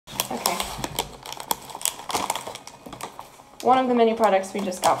one of the many products we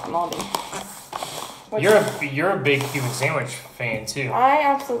just got from Aldi. You're a big Cuban sandwich fan too. I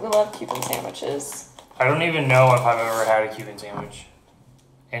absolutely love Cuban sandwiches. I don't even know if I've ever had a Cuban sandwich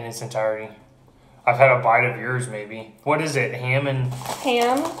in its entirety. I've had a bite of yours maybe. What is it? Ham?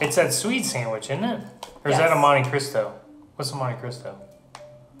 It's that sweet sandwich, isn't it? Or is that a Monte Cristo? What's a Monte Cristo?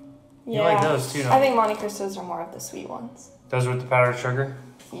 Yeah. You like those too, don't I think Monte Cristos are more of the sweet ones. Those with the powdered sugar?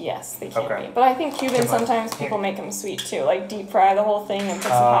 Yes, they can be. But I think Cuban, sometimes people make them sweet too. Like deep fry the whole thing and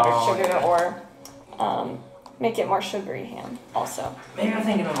put some powdered sugar or make it more sugary ham also. Maybe I'm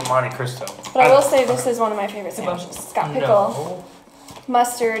thinking of a Monte Cristo. But I will say this is one of my favorite sandwiches. It's got pickle,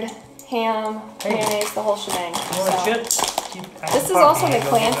 mustard, ham, mayonnaise, the whole shebang. This is also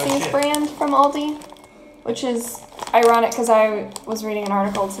McClancy's brand from Aldi, which is ironic because I was reading an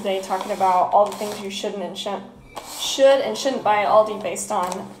article today talking about all the things you should and shouldn't buy at Aldi based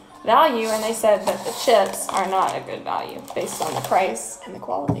on value, and they said that the chips are not a good value based on the price and the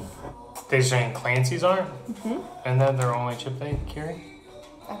quality. They're saying Clancy's aren't? And then they're only chip they carry?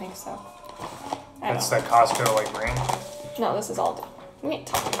 I think so. That's the Costco like brand? No, this is Aldi. We ain't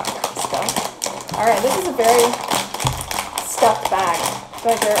talking about Costco. Alright, this is a very stuffed bag. Do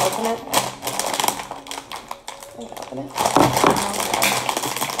I dare open it? Can I open it?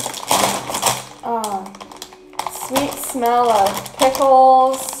 Oh. Sweet smell of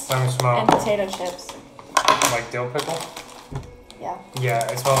pickles and potato chips. Like dill pickle? Yeah.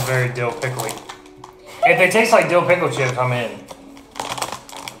 Yeah, it smells very dill pickly. If they taste like dill pickle chips, I'm in.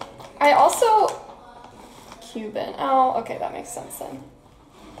 I also... Cuban. Oh, okay, that makes sense then.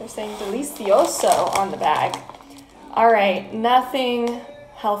 They're saying delicioso on the bag. Alright, nothing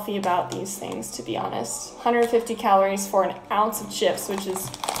healthy about these things, to be honest. 150 calories for an ounce of chips, which is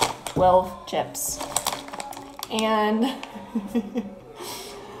 12 chips. And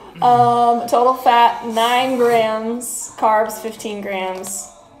total fat 9 grams, carbs 15 grams.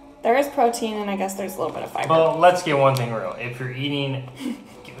 There is protein, and I guess there's a little bit of fiber. Well, let's get one thing real. If you're eating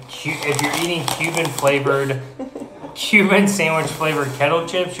Cuban sandwich flavored kettle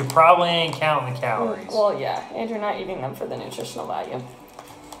chips, you probably ain't counting the calories. Well, yeah, and you're not eating them for the nutritional value.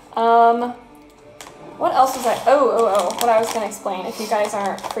 What else was I? What I was gonna explain. If you guys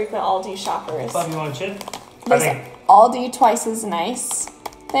aren't frequent Aldi shoppers, Bob, you want a chip? There's Aldi twice as nice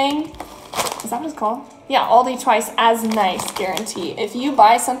thing. Is that what it's called? Yeah, Aldi twice as nice guarantee. If you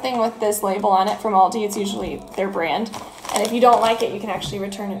buy something with this label on it from Aldi, it's usually their brand. And if you don't like it, you can actually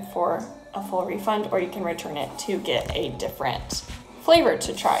return it for a full refund, or you can return it to get a different flavor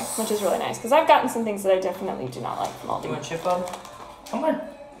to try, which is really nice. Because I've gotten some things that I definitely do not like from Aldi. You want a chip, Bob? Come on.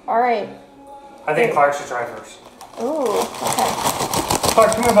 All right. I think Clark should try first. Ooh, okay.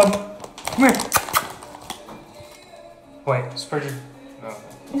 Clark, come here, Bob. Come here. Wait, spread your... No.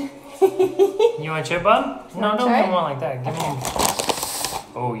 You want a chip, Bob? No, don't give me one like that. Give me...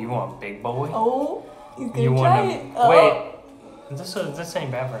 Oh, you want big boy? Oh, he's gonna try it. Wait, this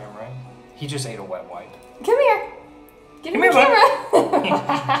ain't bad for him, right? He just ate a wet wipe. Come here. Give me the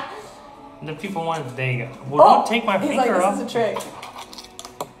camera. The people want... There you go. Well, don't take my finger off. This is a trick.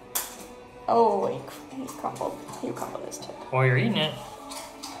 Oh, he's crumbled. You crumbled this chip. While you're eating it.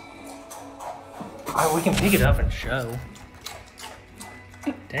 We can pick it up and show.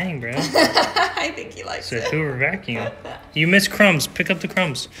 Dang, bro. I think he likes it. It's a Hoover vacuum. You missed crumbs. Pick up the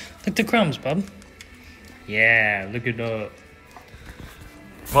crumbs. Look the crumbs, bub. Yeah, look it up.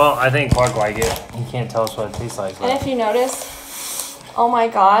 Well, I think Clark like it. He can't tell us what it tastes like. And if you notice, oh my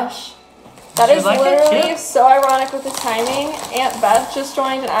gosh. That is literally so ironic with the timing. Aunt Beth just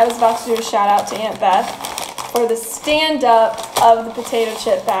joined, and I was about to do a shout out to Aunt Beth for the stand-up of the potato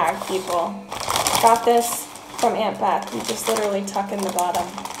chip bag, people. Got this from Aunt Beth. You just literally tuck in the bottom.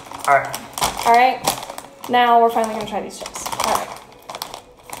 Alright. Alright. Now we're finally going to try these chips. Alright.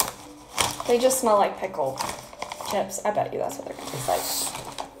 They just smell like pickled chips. I bet you that's what they're going to taste like.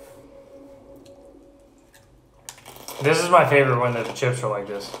 This is my favorite when the chips are like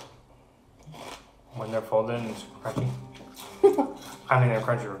this. When they're folded and it's crunchy. I mean, they're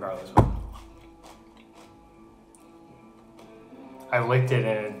crunchy regardless. But I licked it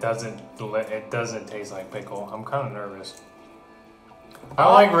and it doesn't taste like pickle. I'm kind of nervous.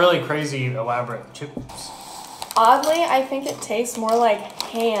 I like really crazy, elaborate chips. Oddly, I think it tastes more like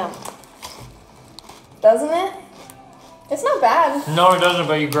ham. Doesn't it? It's not bad. No, it doesn't,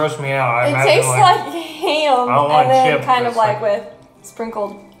 but you gross me out. It tastes like ham, I don't want and then chip, kind of like with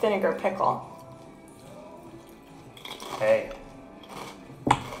sprinkled vinegar pickle. Hey,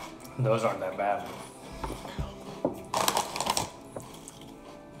 those aren't that bad.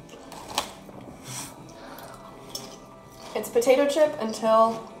 It's potato chip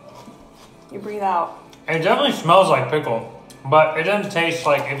until you breathe out. It definitely smells like pickle. But it doesn't taste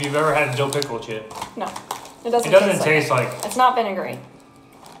like if you've ever had dill pickle chip. No, it doesn't. It doesn't taste like. It's not vinegary.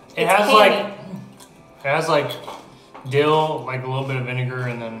 It has like. It has like dill, like a little bit of vinegar,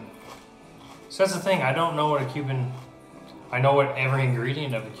 and then. So that's the thing. I don't know what a Cuban. I know what every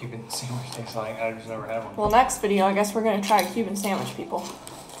ingredient of a Cuban sandwich tastes like. I just never had one. Well, next video, I guess we're gonna try a Cuban sandwich, people.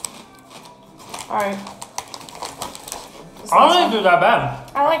 All right. I don't think they're that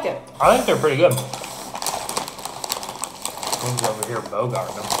bad. I like it. I think they're pretty good. Who's over here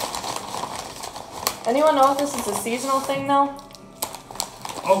bogarting them? Anyone know if this is a seasonal thing though?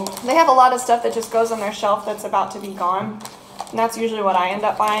 Oh. They have a lot of stuff that just goes on their shelf that's about to be gone. And that's usually what I end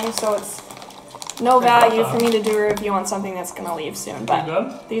up buying, so it's no value for me to do a review on something that's gonna leave soon.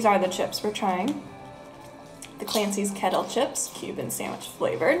 But these are the chips we're trying. The Clancy's Kettle chips, Cuban sandwich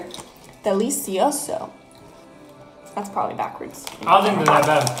flavored. Delicioso. That's probably backwards. I don't think they're that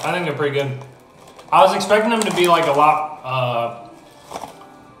bad. I think they're pretty good. I was expecting them to be like a lot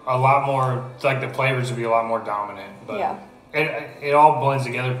more, like the flavors would be a lot more dominant. But yeah. It all blends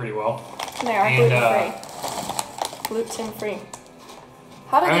together pretty well. They are gluten-free. Gluten-free.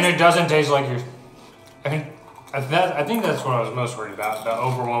 It doesn't taste like your... I think that's what I was most worried about. The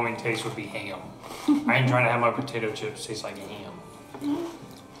overwhelming taste would be ham. I ain't trying to have my potato chips taste like ham.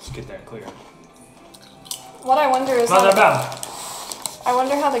 Let's get that clear. What I wonder is... Not that bad. I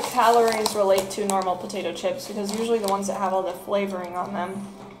wonder how the calories relate to normal potato chips, because usually the ones that have all the flavoring on them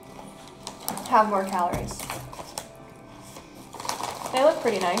have more calories. They look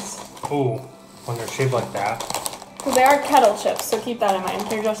pretty nice. Ooh, when they're shaped like that. Because they are kettle chips, so keep that in mind.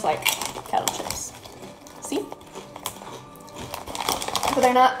 They're just like kettle chips. See? But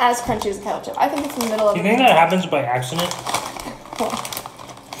they're not as crunchy as a kettle chip. I think it's in the middle of... Do you think that happens by accident?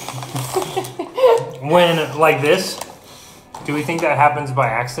 When, like this? Do we think that happens by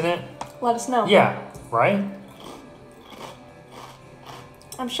accident? Let us know. Yeah, right?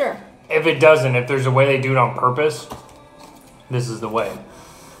 I'm sure. If it doesn't, if there's a way they do it on purpose, this is the way.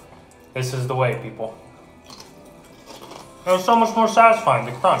 This is the way, people. It's so much more satisfying,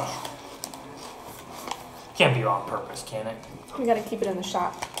 the crunch. Can't be on purpose, can it? We gotta keep it in the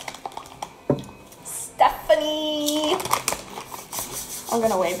shot. Stephanie! I'm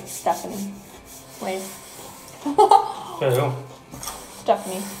gonna wave at Stephanie. Wave. Who?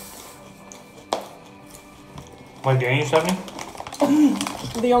 Stephanie. My Danny Stephanie?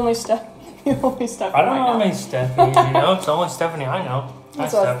 The only Stephanie I don't know how many Stephanies you know. It's the only Stephanie I know.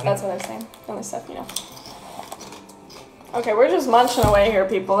 That's what I'm saying. The only Steph you know. Okay, we're just munching away here,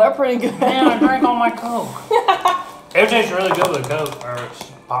 people. They're pretty good. Man, I drank all my Coke. It tastes really good with Coke or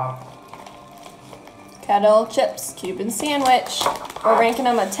pop. Kettle chips, Cuban sandwich. We're ranking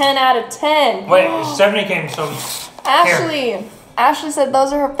them a 10 out of 10. Wait, Stephanie came so... Ashley. Ashley said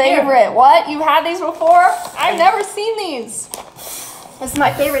those are her favorite. Here. What? You've had these before? I've never seen these. This is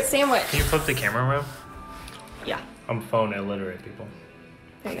my favorite sandwich. Can you flip the camera around? Yeah. I'm phone illiterate, people.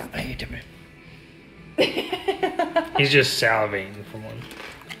 There you go. I hate him. He's just salivating for one.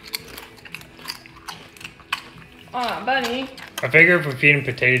 Aw, buddy. I figure if we feed him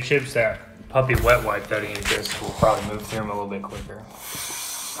potato chips, that puppy wet wipe that he ingests will probably move through him a little bit quicker.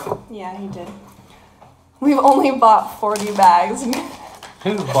 Yeah, he did. We've only bought 40 bags.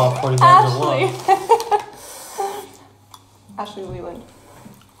 Who bought 40 bags of what? Ashley Leland.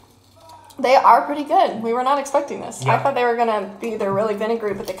 They are pretty good. We were not expecting this. Yeah. I thought they were gonna be either really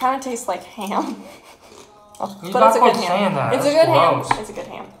vinegary, but they kind of taste like ham. But it's a good ham. It's a good ham. It's a good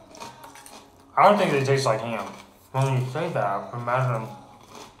ham. I don't think they taste like ham. When you say that, imagine.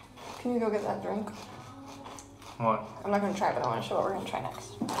 Can you go get that drink? What? I'm not gonna try, but I want to show what we're gonna try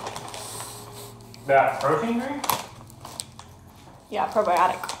next. That protein drink? Yeah,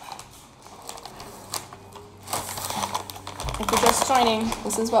 probiotic. If you're just joining,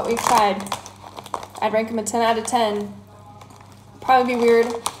 this is what we've tried. I'd rank them a 10 out of 10. Probably be weird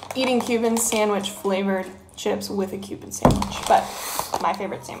eating Cuban sandwich flavored chips with a Cuban sandwich, but my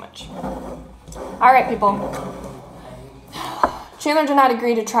favorite sandwich. All right, people. Chandler did not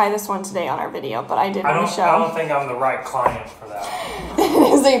agree to try this one today on our video, but I did want to show. I don't think I'm the right client for that.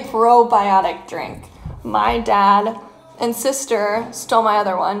 It is a probiotic drink. My dad and sister stole my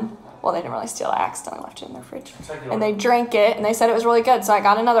other one. Well, they didn't really steal it. I accidentally left it in their fridge. And they drank it, and they said it was really good, so I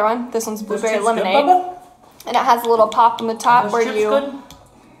got another one. This one's blueberry lemonade. And it has a little pop in the top where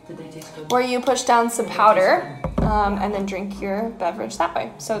you push down some powder and then drink your beverage that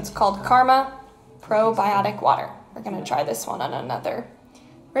way. So it's called Karma Probiotic Water. We're going to try this one on another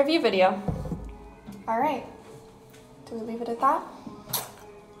review video. All right. Do we leave it at that?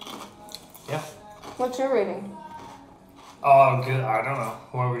 Yeah. What's your rating? Oh, good. I don't know.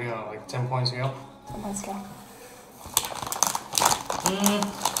 What are we doing? Like 10 points ago? 10 points ago.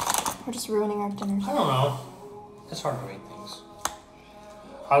 We're just ruining our dinners. I don't know. It's hard to rate things.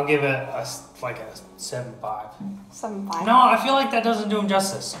 I'll give it a 7.5. 7.5. No, I feel like that doesn't do them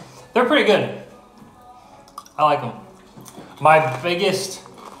justice. They're pretty good. I like them. My biggest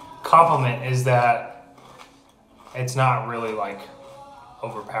compliment is that it's not really like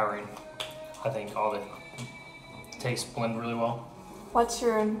overpowering. I think all the tastes blend really well. What's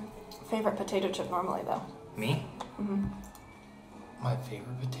your favorite potato chip normally, though? Me? Mm-hmm. My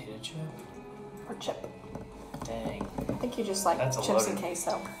favorite potato chip? Or chip? Dang. I think you just like chips and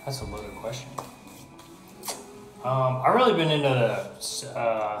queso. That's a loaded question. I've really been into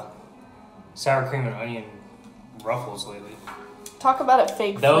the sour cream and onion ruffles lately. Talk about a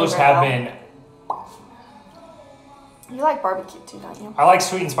fake Those flavor, have though. been... You like barbecue too, don't you? I like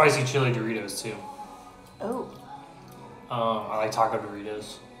sweet and spicy chili Doritos too. Oh. I like taco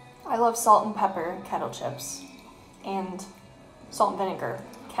Doritos. I love salt and pepper kettle chips. And salt and vinegar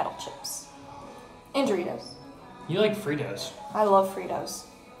kettle chips. And Doritos. You like Fritos. I love Fritos.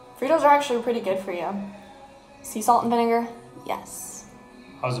 Fritos are actually pretty good for you. Sea salt and vinegar? Yes.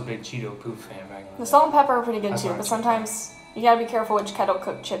 I was a big Cheeto poof fan back then. The salt and pepper are pretty good too, but sometimes you gotta be careful which kettle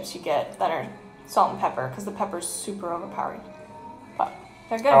cooked chips you get that are salt and pepper, because the pepper's super overpowering. But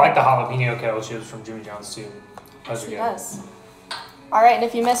they're good. I like the jalapeno kettle chips from Jimmy John's too. Those are good. Yes. All right, and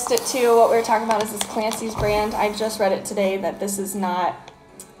if you missed it too, what we were talking about is this Clancy's brand. I just read it today that this is not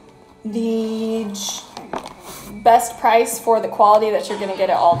the best price for the quality that you're going to get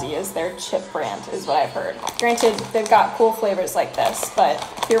at Aldi is their chip brand, is what I've heard. Granted, they've got cool flavors like this, but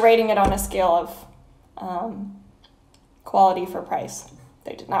if you're rating it on a scale of quality for price,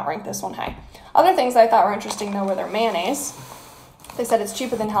 they did not rank this one high. Other things I thought were interesting, though, were their mayonnaise. They said it's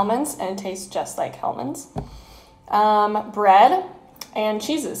cheaper than Hellmann's, and it tastes just like Hellmann's. Bread and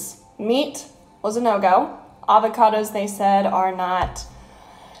cheeses. Meat was a no-go. Avocados, they said, are not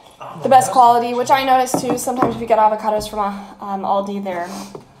the best quality, which I noticed too. Sometimes if you get avocados from Aldi, they're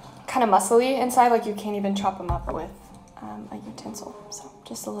kind of muscly inside, like you can't even chop them up with a utensil. So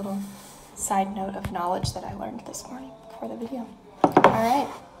just a little side note of knowledge that I learned this morning for the video. All right.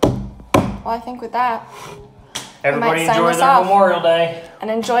 Well, I think with that, everybody enjoy their Memorial Day.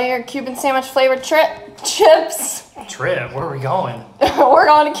 And enjoy your Cuban sandwich flavored chips. Trip? Where are we going? We're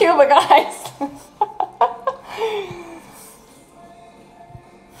going to Cuba, guys.